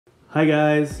Hi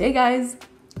guys! Hey guys!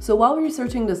 So while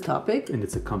researching this topic, And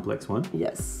it's a complex one.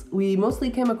 yes, we mostly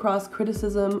came across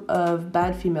criticism of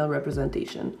bad female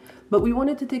representation, but we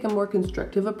wanted to take a more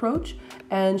constructive approach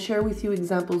and share with you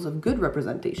examples of good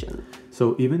representation.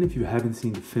 So even if you haven't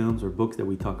seen the films or books that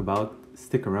we talk about,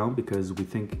 stick around because we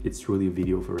think it's truly a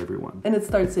video for everyone. And it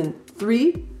starts in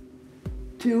 3,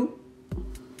 2,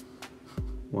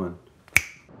 1.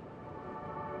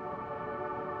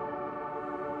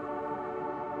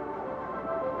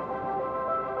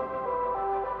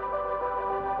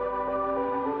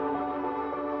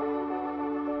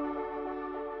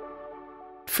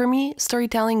 For me,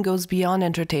 storytelling goes beyond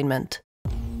entertainment.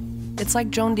 It's like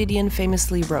Joan Didion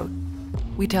famously wrote,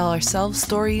 "We tell ourselves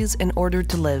stories in order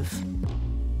to live."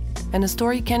 And a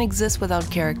story can't exist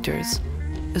without characters.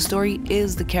 A story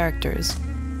is the characters.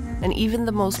 And even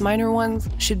the most minor ones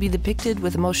should be depicted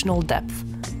with emotional depth.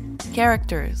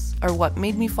 Characters are what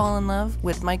made me fall in love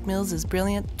with Mike Mills'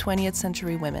 brilliant 20th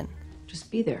century women. Just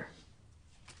be there.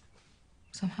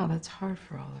 Somehow that's hard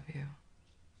for all of you.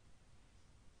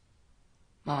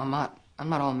 Mom, I'm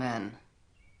not all men.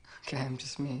 Okay, I'm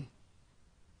just me.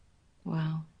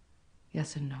 Well,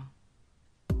 yes and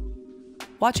no.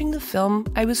 Watching the film,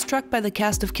 I was struck by the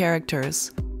cast of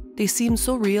characters. They seemed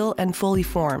so real and fully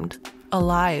formed,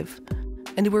 alive,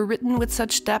 and they were written with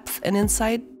such depth and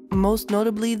insight, most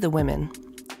notably the women.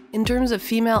 In terms of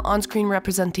female on-screen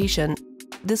representation,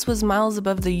 this was miles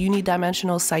above the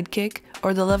unidimensional sidekick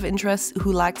or the love interest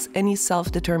who lacks any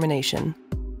self-determination.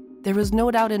 There was no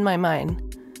doubt in my mind,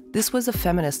 this was a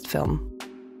feminist film.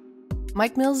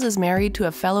 Mike Mills is married to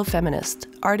a fellow feminist,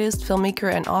 artist,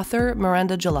 filmmaker, and author,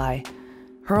 Miranda July.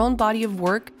 Her own body of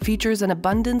work features an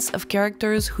abundance of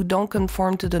characters who don't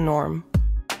conform to the norm.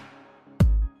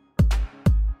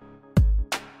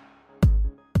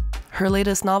 Her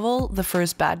latest novel, The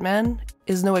First Bad Man,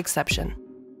 is no exception.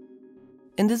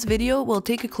 In this video, we'll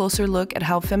take a closer look at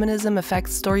how feminism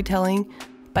affects storytelling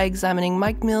by examining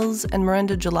Mike Mills and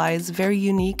Miranda July's very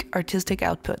unique artistic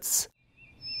outputs.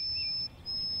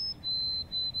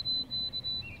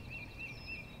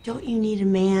 Don't you need a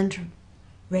man to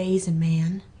raise a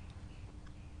man?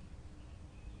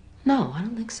 No, I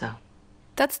don't think so.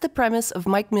 That's the premise of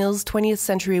Mike Mills' 20th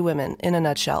Century Women in a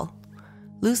nutshell.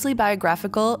 Loosely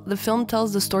biographical, the film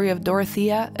tells the story of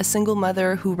Dorothea, a single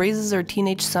mother who raises her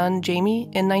teenage son, Jamie,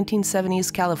 in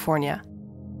 1970s California.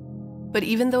 But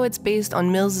even though it's based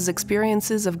on Mills'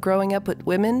 experiences of growing up with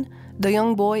women, the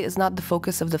young boy is not the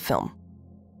focus of the film.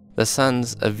 The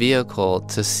son's a vehicle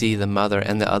to see the mother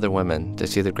and the other women, to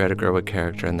see the Greta Gerwig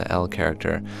character and the Elle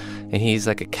character. And he's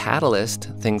like a catalyst.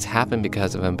 Things happen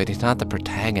because of him, but he's not the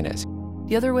protagonist.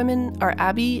 The other women are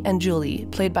Abby and Julie,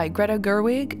 played by Greta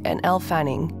Gerwig and Elle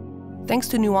Fanning. Thanks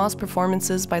to nuanced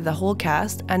performances by the whole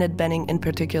cast, Annette Bening in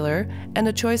particular, and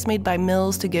the choice made by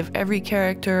Mills to give every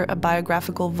character a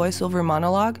biographical voiceover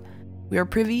monologue, we are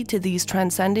privy to these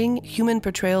transcending human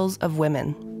portrayals of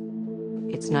women.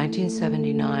 It's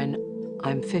 1979.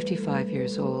 I'm 55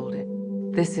 years old.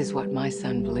 This is what my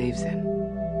son believes in.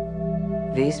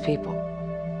 These people,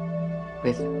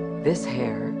 with this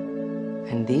hair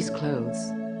and these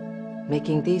clothes,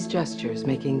 making these gestures,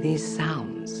 making these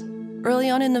sounds.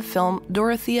 Early on in the film,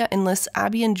 Dorothea enlists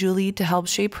Abby and Julie to help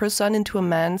shape her son into a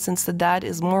man since the dad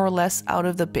is more or less out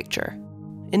of the picture.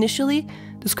 Initially,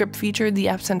 the script featured the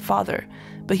absent father,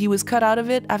 but he was cut out of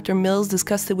it after Mills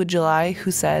discussed it with July, who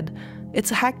said,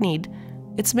 "It's hackneyed.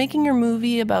 It's making your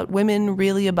movie about women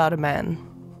really about a man."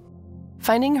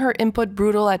 Finding her input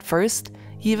brutal at first,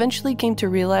 he eventually came to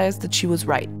realize that she was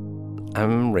right.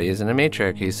 I'm raised in a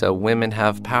matriarchy, so women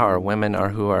have power. Women are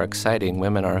who are exciting.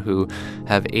 Women are who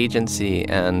have agency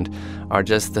and are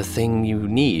just the thing you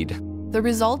need. The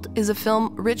result is a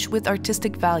film rich with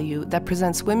artistic value that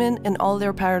presents women in all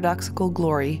their paradoxical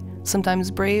glory,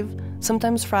 sometimes brave,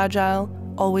 sometimes fragile,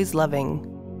 always loving.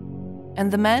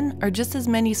 And the men are just as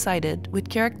many-sided, with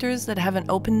characters that have an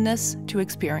openness to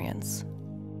experience.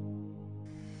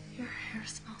 Your hair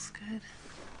smells good.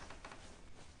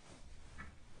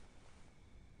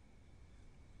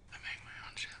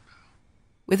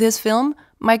 With his film,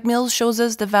 Mike Mills shows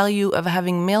us the value of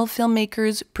having male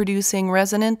filmmakers producing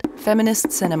resonant, feminist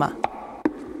cinema.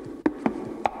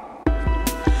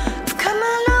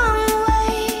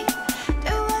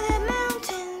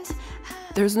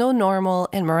 There's no normal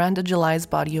in Miranda July's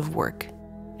body of work.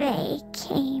 They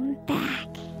came back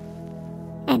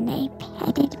and they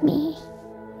petted me,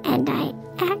 and I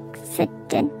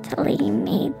accidentally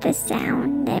made the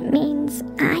sound that means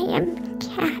I am the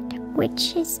cat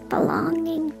which is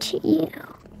belonging to you.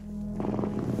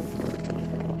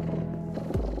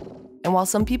 And while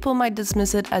some people might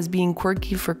dismiss it as being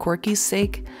quirky for quirky's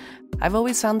sake, I've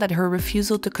always found that her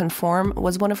refusal to conform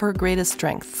was one of her greatest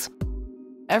strengths.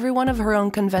 Every one of her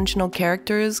unconventional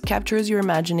characters captures your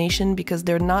imagination because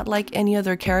they're not like any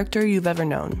other character you've ever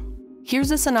known.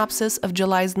 Here's a synopsis of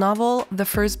July's novel, The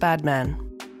First Bad Man.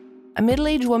 A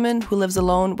middle-aged woman who lives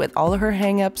alone with all of her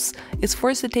hang-ups is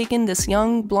forced to take in this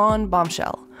young, blonde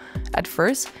bombshell. At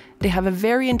first, they have a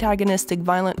very antagonistic,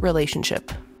 violent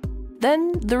relationship.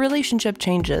 Then, the relationship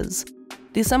changes.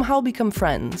 They somehow become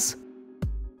friends.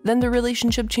 Then the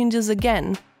relationship changes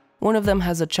again. One of them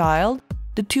has a child.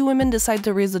 The two women decide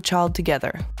to raise the child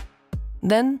together.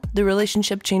 Then, the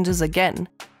relationship changes again.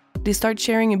 They start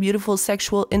sharing a beautiful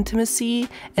sexual intimacy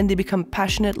and they become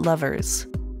passionate lovers.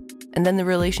 And then the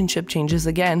relationship changes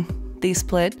again. They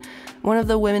split, one of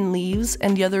the women leaves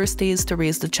and the other stays to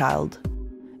raise the child.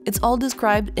 It's all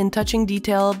described in touching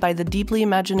detail by the deeply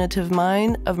imaginative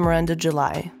mind of Miranda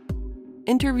July.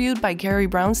 Interviewed by Carrie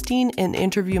Brownstein in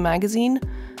Interview magazine,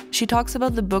 she talks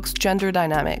about the book's gender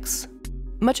dynamics.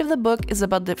 Much of the book is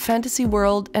about the fantasy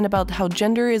world and about how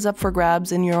gender is up for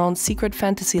grabs in your own secret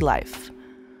fantasy life.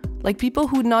 Like people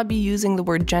who would not be using the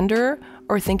word gender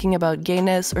or thinking about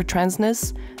gayness or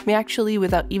transness may actually,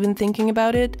 without even thinking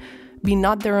about it, be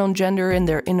not their own gender in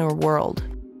their inner world.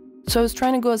 So I was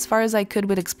trying to go as far as I could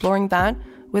with exploring that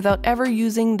without ever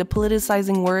using the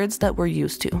politicizing words that we're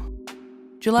used to.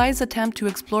 July's attempt to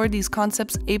explore these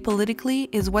concepts apolitically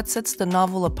is what sets the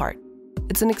novel apart.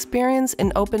 It's an experience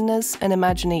in openness and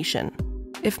imagination.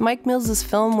 If Mike Mills's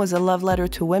film was a love letter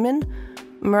to women,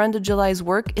 Miranda July's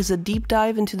work is a deep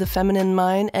dive into the feminine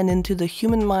mind and into the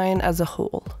human mind as a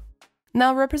whole.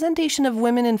 Now, representation of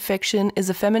women in fiction is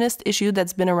a feminist issue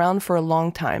that's been around for a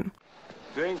long time.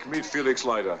 Dink, meet Felix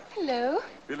Leiter. Hello.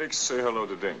 Felix, say hello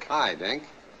to Dink. Hi, Dink.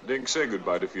 Dink, say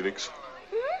goodbye to Felix.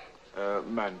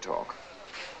 Man talk.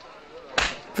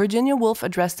 Virginia Woolf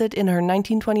addressed it in her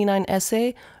 1929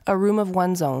 essay, A Room of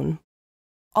One's Own.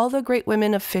 All the great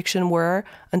women of fiction were,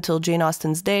 until Jane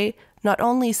Austen's day, not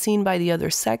only seen by the other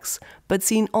sex, but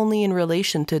seen only in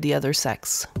relation to the other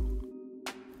sex.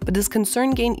 But this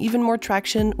concern gained even more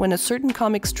traction when a certain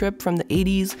comic strip from the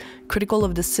 80s, critical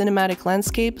of the cinematic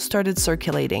landscape, started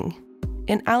circulating.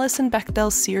 In Alison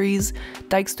Bechdel's series,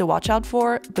 Dykes to Watch Out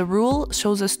For, the rule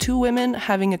shows us two women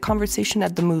having a conversation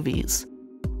at the movies.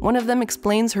 One of them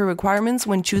explains her requirements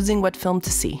when choosing what film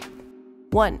to see.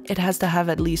 1, it has to have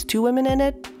at least 2 women in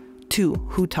it. 2,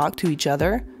 who talk to each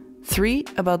other. 3,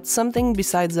 about something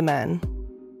besides a man.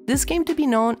 This came to be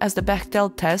known as the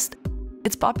Bechdel test.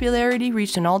 Its popularity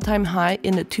reached an all-time high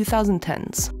in the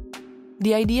 2010s.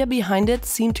 The idea behind it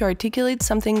seemed to articulate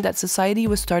something that society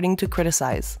was starting to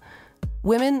criticize.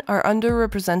 Women are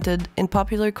underrepresented in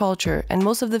popular culture, and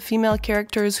most of the female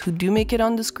characters who do make it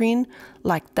on the screen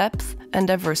lack depth and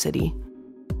diversity.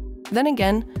 Then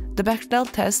again, the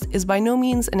Bechdel test is by no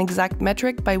means an exact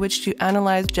metric by which to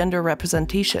analyze gender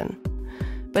representation,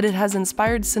 but it has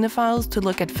inspired cinephiles to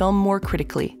look at film more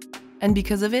critically. And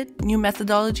because of it, new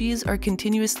methodologies are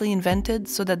continuously invented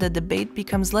so that the debate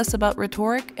becomes less about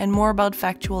rhetoric and more about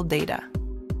factual data.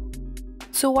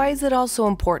 So why is it all so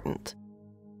important?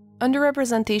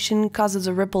 Underrepresentation causes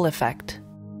a ripple effect.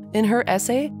 In her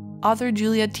essay, author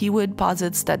Julia T. Wood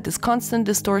posits that this constant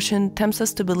distortion tempts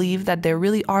us to believe that there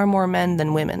really are more men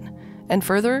than women, and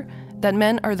further, that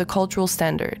men are the cultural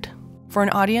standard. For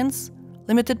an audience,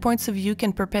 limited points of view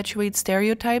can perpetuate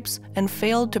stereotypes and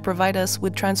fail to provide us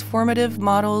with transformative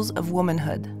models of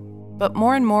womanhood. But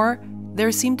more and more,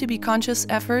 there seem to be conscious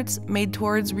efforts made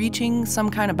towards reaching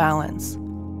some kind of balance.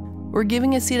 We're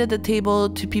giving a seat at the table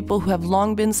to people who have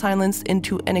long been silenced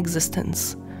into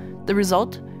inexistence. The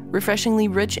result? Refreshingly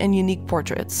rich and unique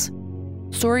portraits.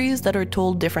 Stories that are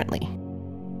told differently.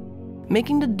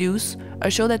 Making The Deuce,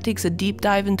 a show that takes a deep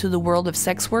dive into the world of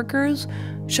sex workers,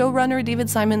 showrunner David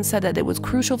Simon said that it was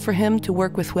crucial for him to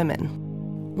work with women.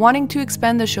 Wanting to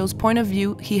expand the show's point of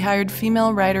view, he hired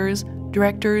female writers,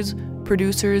 directors,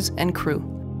 producers, and crew.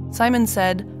 Simon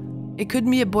said, "It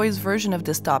couldn't be a boys' version of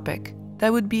this topic.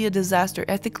 That would be a disaster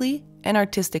ethically and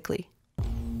artistically."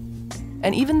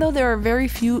 And even though there are very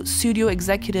few studio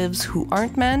executives who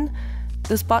aren't men,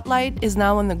 the spotlight is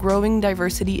now on the growing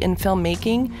diversity in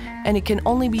filmmaking, and it can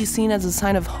only be seen as a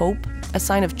sign of hope, a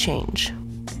sign of change.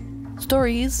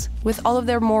 Stories, with all of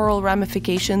their moral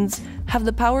ramifications, have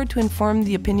the power to inform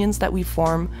the opinions that we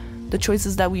form, the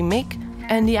choices that we make,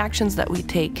 and the actions that we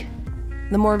take.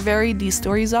 The more varied these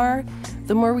stories are,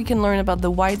 the more we can learn about the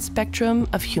wide spectrum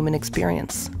of human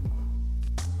experience.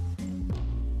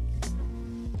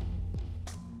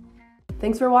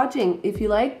 Thanks for watching. If you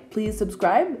like, please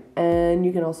subscribe, and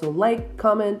you can also like,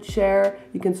 comment, share.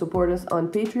 You can support us on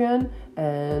Patreon,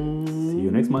 and see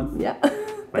you next month. Yeah.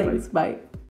 Thanks. Bye.